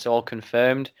 It's all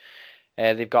confirmed.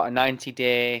 They've got a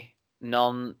 90-day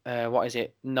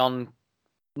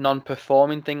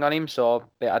non-performing thing on him. So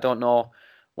I don't know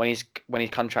when his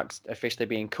contract's officially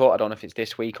being cut. I don't know if it's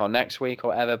this week or next week or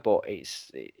whatever. But his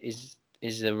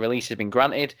release has been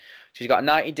granted. So he's got a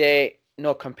 90-day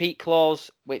no compete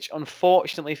clause, which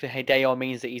unfortunately for Hideo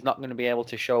means that he's not going to be able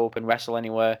to show up and wrestle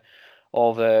anywhere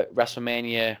over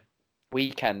WrestleMania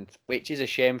weekend, which is a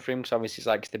shame for him because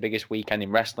obviously it's the biggest weekend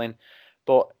in wrestling.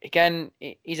 But again,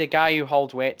 he's a guy who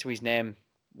holds weight to his name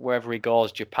wherever he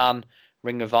goes. Japan,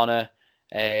 Ring of Honor.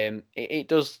 It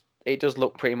does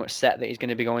look pretty much set that he's going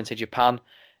to be going to Japan.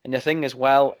 And the thing as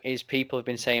well is people have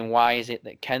been saying, why is it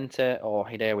that Kenta or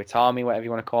Hideo Itami, whatever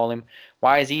you want to call him,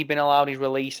 why has he been allowed his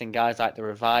release and guys like The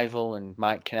Revival and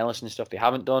Mike Kanellis and stuff they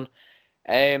haven't done?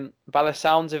 By the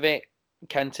sounds of it,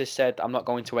 Kenta said, I'm not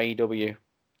going to AEW.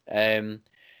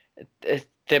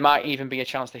 There might even be a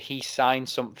chance that he signed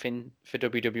something for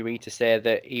WWE to say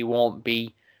that he won't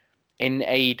be in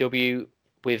AEW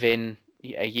within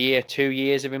a year, 2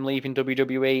 years of him leaving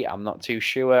WWE. I'm not too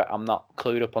sure. I'm not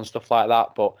clued up on stuff like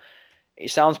that, but it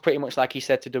sounds pretty much like he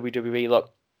said to WWE,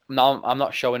 look, no, I'm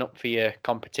not showing up for your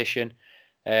competition.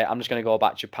 I'm just going to go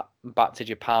back to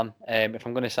Japan. If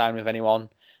I'm going to sign with anyone,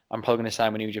 I'm probably going to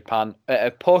sign with New Japan. At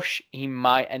a push, he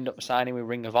might end up signing with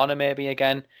Ring of Honor maybe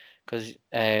again, because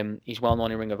he's well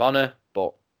known in Ring of Honor.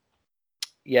 But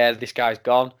yeah, this guy's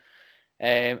gone.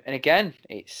 And again,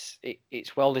 it's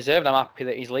well deserved. I'm happy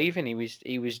that he's leaving. He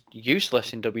was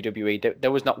useless in WWE. There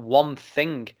was not one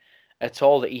thing at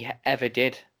all that he ever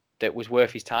did that was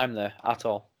worth his time there at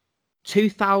all.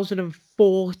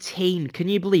 2014. Can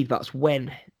you believe that's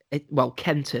when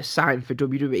Kenta signed for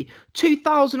WWE?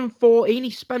 2014.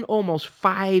 He spent almost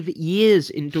 5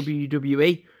 years in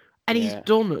WWE. And he's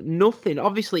done nothing.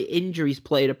 Obviously, injuries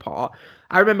played a part.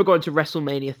 I remember going to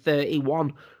WrestleMania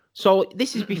 31. So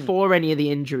this is before any of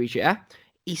the injuries, yeah?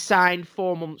 He signed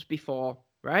 4 months before,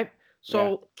 right?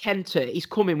 So Kenta, he's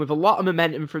coming with a lot of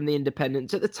momentum from the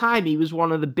independents. At the time, he was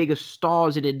one of the biggest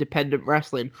stars in independent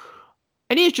wrestling.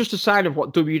 And here's just a sign of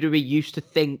what WWE used to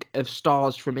think of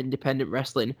stars from independent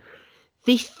wrestling.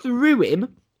 They threw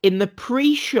him in the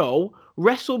pre-show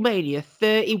WrestleMania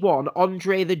 31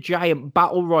 Andre the Giant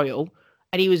Battle Royal,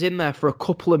 and he was in there for a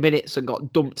couple of minutes and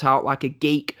got dumped out like a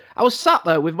geek. I was sat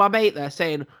there with my mate there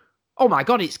saying, oh my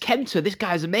God, it's Kenta. This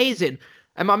guy's amazing.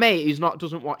 And my mate, who's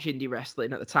doesn't watch indie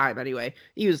wrestling at the time anyway,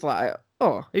 he was like,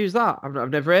 oh, who's that? I've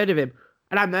never heard of him.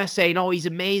 And I'm there saying, oh, he's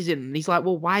amazing. And he's like,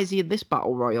 well, why is he in this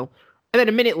Battle Royal? And then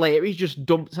a minute later, he's just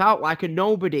dumped out like a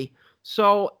nobody.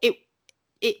 So it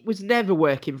was never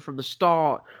working from the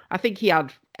start. I think he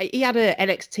had an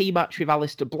NXT match with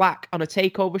Aleister Black on a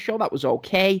takeover show. That was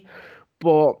okay.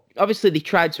 But obviously they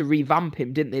tried to revamp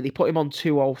him, didn't they? They put him on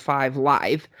 205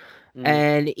 Live.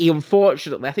 And he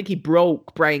unfortunately, I think he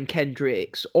broke Brian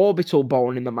Kendrick's orbital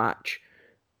bone in the match.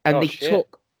 And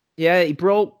he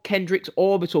broke Kendrick's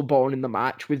orbital bone in the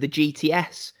match with the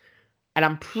GTS. And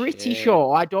I'm pretty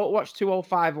sure, I don't watch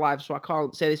 205 Live, so I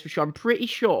can't say this for sure. I'm pretty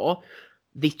sure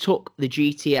they took the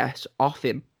GTS off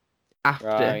him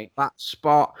after that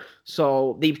spot.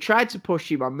 So they've tried to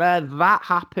push him on there. That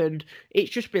happened.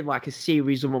 It's just been like a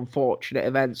series of unfortunate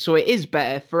events. So it is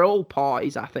better for all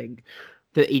parties, I think,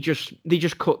 that they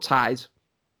just cut ties.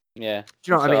 Yeah.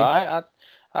 Do you know what I mean?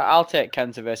 I'll take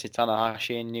Kenta versus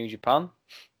Tanahashi in New Japan.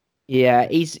 Yeah,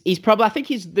 he's probably. I think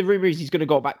the rumor is he's going to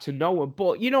go back to Noah,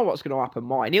 but you know what's going to happen,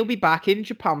 Martin? He'll be back in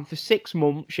Japan for 6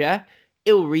 months. Yeah,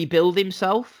 he'll rebuild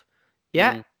himself.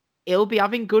 Yeah, he'll be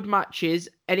having good matches,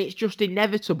 and it's just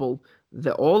inevitable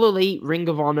that All Elite, Ring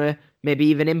of Honor, maybe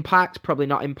even Impact, probably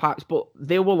not Impact, but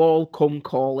they will all come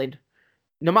calling.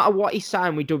 No matter what he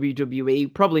signed with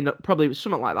WWE, probably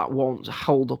something like that won't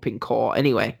hold up in court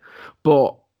anyway.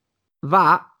 But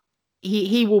that.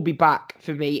 He will be back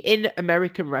for me in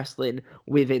American wrestling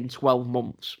within 12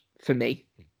 months for me.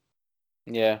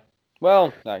 Yeah.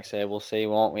 Well, like I say, we'll see,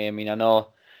 won't we? I mean, I know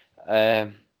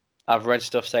I've read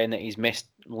stuff saying that he's missed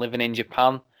living in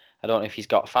Japan. I don't know if he's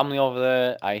got family over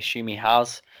there. I assume he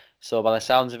has. So by the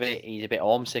sounds of it, he's a bit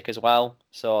homesick as well.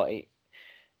 So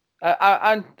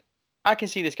I can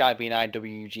see this guy being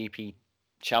IWGP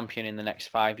champion in the next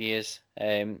 5 years.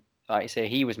 Like I say,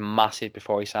 he was massive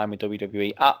before he signed with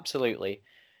WWE. Absolutely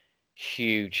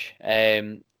huge.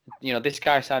 This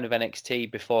guy signed with NXT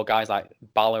before guys like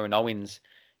Balor and Owens.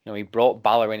 He brought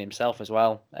Balor in himself as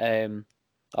well.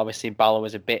 Obviously, Balor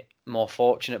was a bit more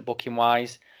fortunate booking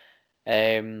wise.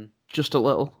 Just a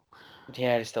little.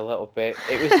 Yeah, just a little bit.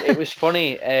 It was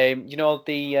funny.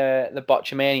 The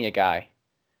Botchamania guy.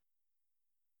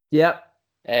 Yep.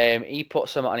 He put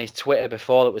something on his Twitter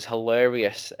before that was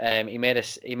hilarious. He made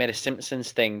a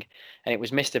Simpsons thing, and it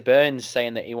was Mr. Burns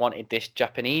saying that he wanted this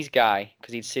Japanese guy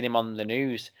because he'd seen him on the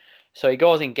news. So he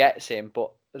goes and gets him,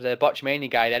 but the Botchamania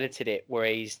guy had edited it where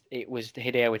it was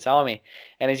Hideo Itami,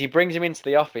 and as he brings him into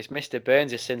the office, Mr.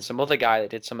 Burns has seen some other guy that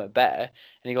did something better,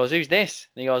 and he goes, "Who's this?"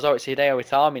 And he goes, "Oh, it's Hideo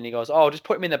Itami." And he goes, "Oh, just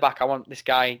put him in the back. I want this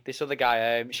other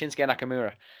guy, Shinsuke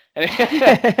Nakamura." And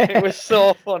it was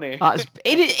so funny.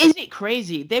 Isn't it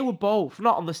crazy? They were both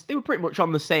they were pretty much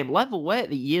on the same level, weren't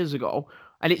they, years ago?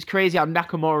 And it's crazy how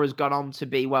Nakamura's gone on to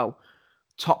be,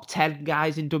 top 10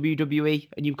 guys in WWE,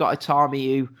 and you've got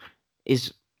Itami who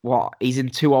is he's in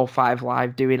 205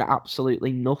 Live doing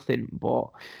absolutely nothing, but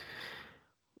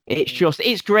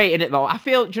it's great, isn't it, though?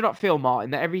 Do you not feel,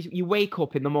 Martin, that you wake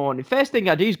up in the morning, first thing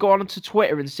I do is go on to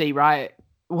Twitter and see, right,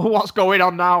 what's going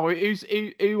on now?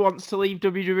 Who wants to leave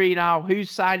WWE now? Who's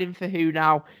signing for who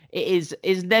now?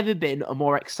 It's never been a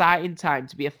more exciting time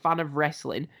to be a fan of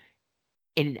wrestling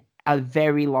in a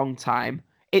very long time.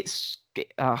 I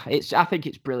think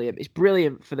it's brilliant. It's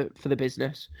brilliant for the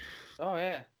business. Oh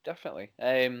yeah, definitely.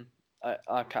 I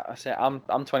say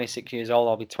I'm 26 years old.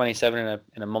 I'll be 27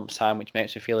 in a month's time, which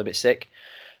makes me feel a bit sick.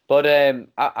 But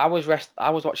I was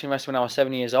watching wrestling when I was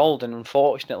 7 years old, and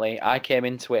unfortunately, I came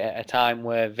into it at a time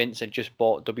where Vince had just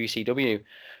bought WCW,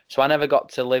 so I never got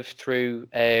to live through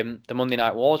the Monday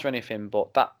Night Wars or anything.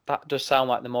 But that does sound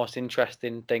like the most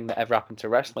interesting thing that ever happened to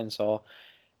wrestling. So,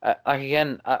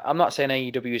 I'm not saying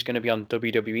AEW is going to be on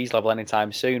WWE's level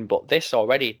anytime soon, but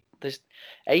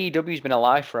AEW's been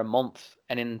alive for a month,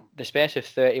 and in the space of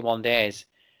 31 days,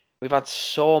 we've had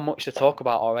so much to talk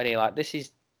about already. Like this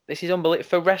is unbelievable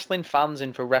for wrestling fans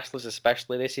and for wrestlers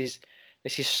especially. This is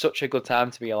such a good time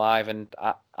to be alive, and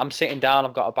I'm sitting down.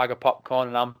 I've got a bag of popcorn,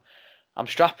 and I'm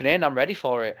strapping in. I'm ready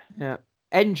for it. Yeah,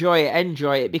 enjoy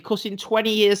it, because in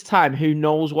 20 years' time, who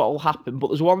knows what will happen? But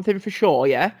there's one thing for sure.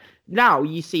 Yeah, now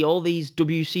you see all these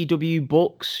WCW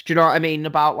books. Do you know what I mean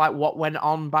about like what went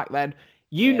on back then?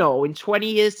 You know, in 20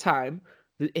 years' time,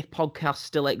 if podcasts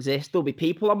still exist. There'll be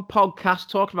people on podcasts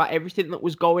talking about everything that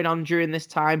was going on during this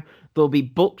time. There'll be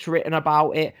books written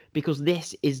about it because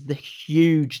this is the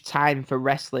huge time for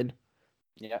wrestling.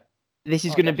 Yeah. This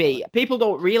is going to be... People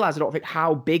don't realise, I don't think,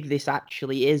 how big this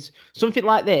actually is. Something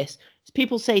like this.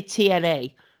 People say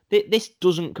TNA. This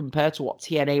doesn't compare to what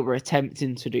TNA were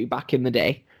attempting to do back in the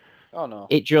day. Oh, no.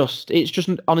 It's just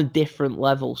on a different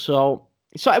level. So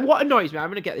what annoys me, I'm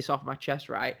going to get this off my chest,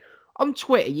 right? On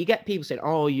Twitter, you get people saying,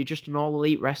 oh, you're just an All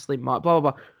Elite Wrestling mark, blah,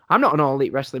 blah, blah. I'm not an All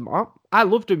Elite Wrestling mark. I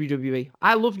love WWE.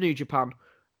 I love New Japan.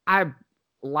 I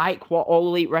like what All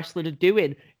Elite Wrestling are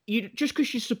doing. Just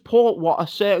because you support what a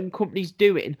certain company's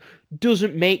doing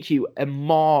doesn't make you a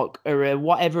mark or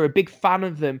a big fan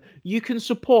of them. You can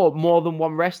support more than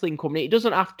one wrestling company. It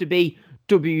doesn't have to be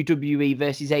WWE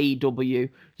versus AEW.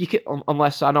 You can,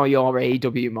 unless I know you're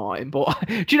AEW, Martin. But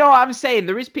do you know what I'm saying?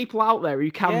 There is people out there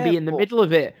who can be in the middle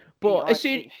of it. But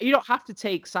you don't have to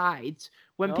take sides.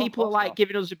 When people are like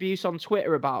giving us abuse on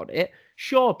Twitter about it,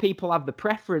 sure, people have the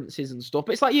preferences and stuff.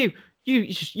 But it's like you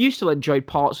still enjoyed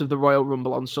parts of the Royal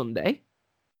Rumble on Sunday.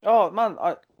 Oh man,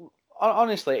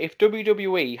 honestly, if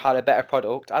WWE had a better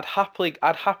product, I'd happily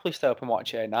stay up and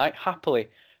watch it at night, happily.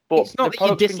 But it's not that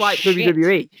you dislike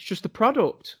WWE; it's just the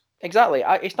product. Exactly.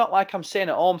 It's not like I'm sitting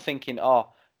at home thinking, "Oh,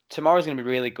 tomorrow's going to be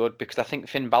really good because I think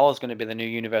Finn Balor's going to be the new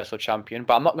Universal Champion,"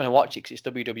 but I'm not going to watch it because it's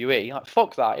WWE. Like,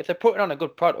 fuck that. If they're putting on a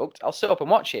good product, I'll sit up and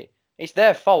watch it. It's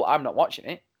their fault I'm not watching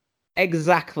it.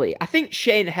 Exactly. I think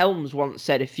Shane Helms once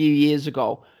said a few years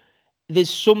ago, there's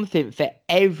something for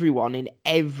everyone in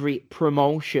every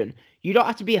promotion. You don't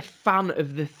have to be a fan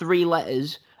of the 3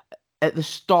 letters at the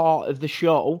start of the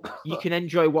show. You can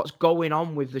enjoy what's going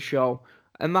on with the show.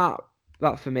 And that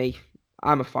for me,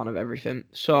 I'm a fan of everything.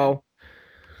 So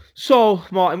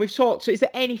Martin, we've talked. Is there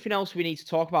anything else we need to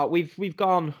talk about? We've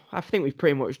gone. I think we've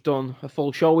pretty much done a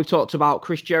full show. We've talked about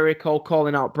Chris Jericho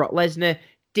calling out Brock Lesnar,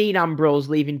 Dean Ambrose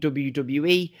leaving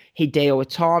WWE, Hideo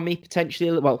Itami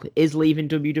potentially, is leaving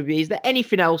WWE. Is there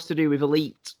anything else to do with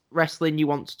Elite Wrestling you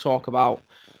want to talk about?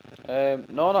 No,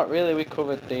 not really. We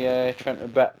covered the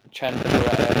Trent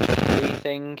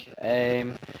thing.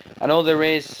 I know there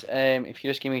is. If you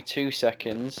just give me 2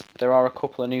 seconds, there are a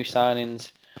couple of new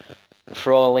signings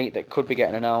for All Elite that could be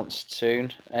getting announced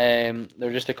soon. There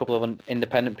are just a couple of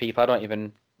independent people. I don't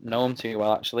even know them too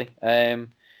well, actually.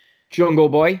 Jungle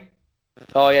Boy.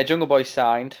 Oh yeah, Jungle Boy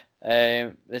signed.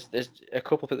 There's a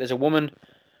couple. There's a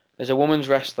woman's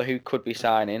wrestler who could be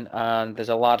signing, and there's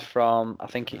a lad from, I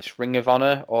think it's Ring of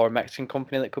Honor or a Mexican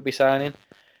company that could be signing.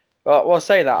 Well, I'll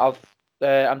say that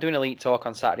I'm doing Elite Talk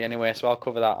on Saturday anyway, so I'll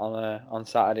cover that on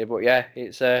Saturday. But yeah,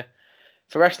 it's for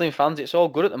wrestling fans, it's all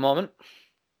good at the moment.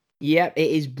 Yeah, it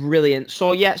is brilliant.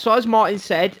 So as Martin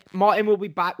said, Martin will be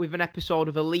back with an episode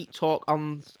of Elite Talk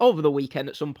over the weekend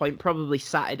at some point, probably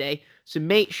Saturday. So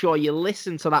make sure you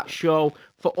listen to that show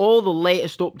for all the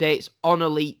latest updates on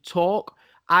Elite Talk.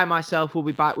 I myself will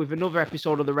be back with another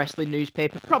episode of the Wrestling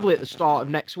Newspaper, probably at the start of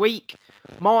next week.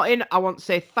 Martin, I want to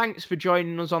say thanks for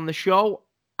joining us on the show.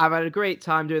 I've had a great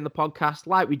time doing the podcast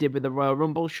like we did with the Royal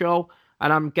Rumble show,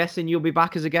 and I'm guessing you'll be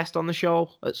back as a guest on the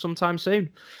show at some time soon.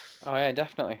 Oh yeah,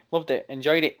 definitely. Loved it.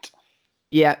 Enjoyed it.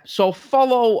 Yeah, so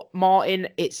follow Martin.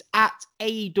 It's at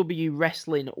AEW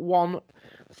Wrestling 1.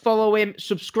 Follow him.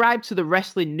 Subscribe to the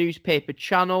Wrestling Newspaper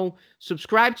channel.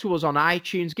 Subscribe to us on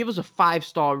iTunes. Give us a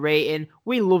 5-star rating.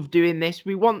 We love doing this.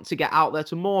 We want to get out there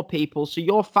to more people. So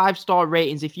your 5-star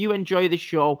ratings, if you enjoy the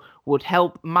show, would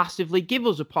help massively. Give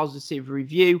us a positive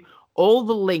review. All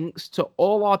the links to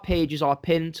all our pages are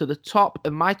pinned to the top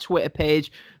of my Twitter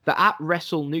page, the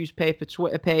 @Wrestle Newspaper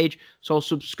Twitter page. So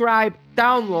subscribe,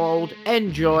 download,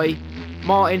 enjoy.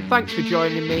 Martin, thanks for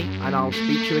joining me, and I'll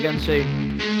speak to you again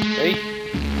soon. Hey.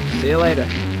 See you later.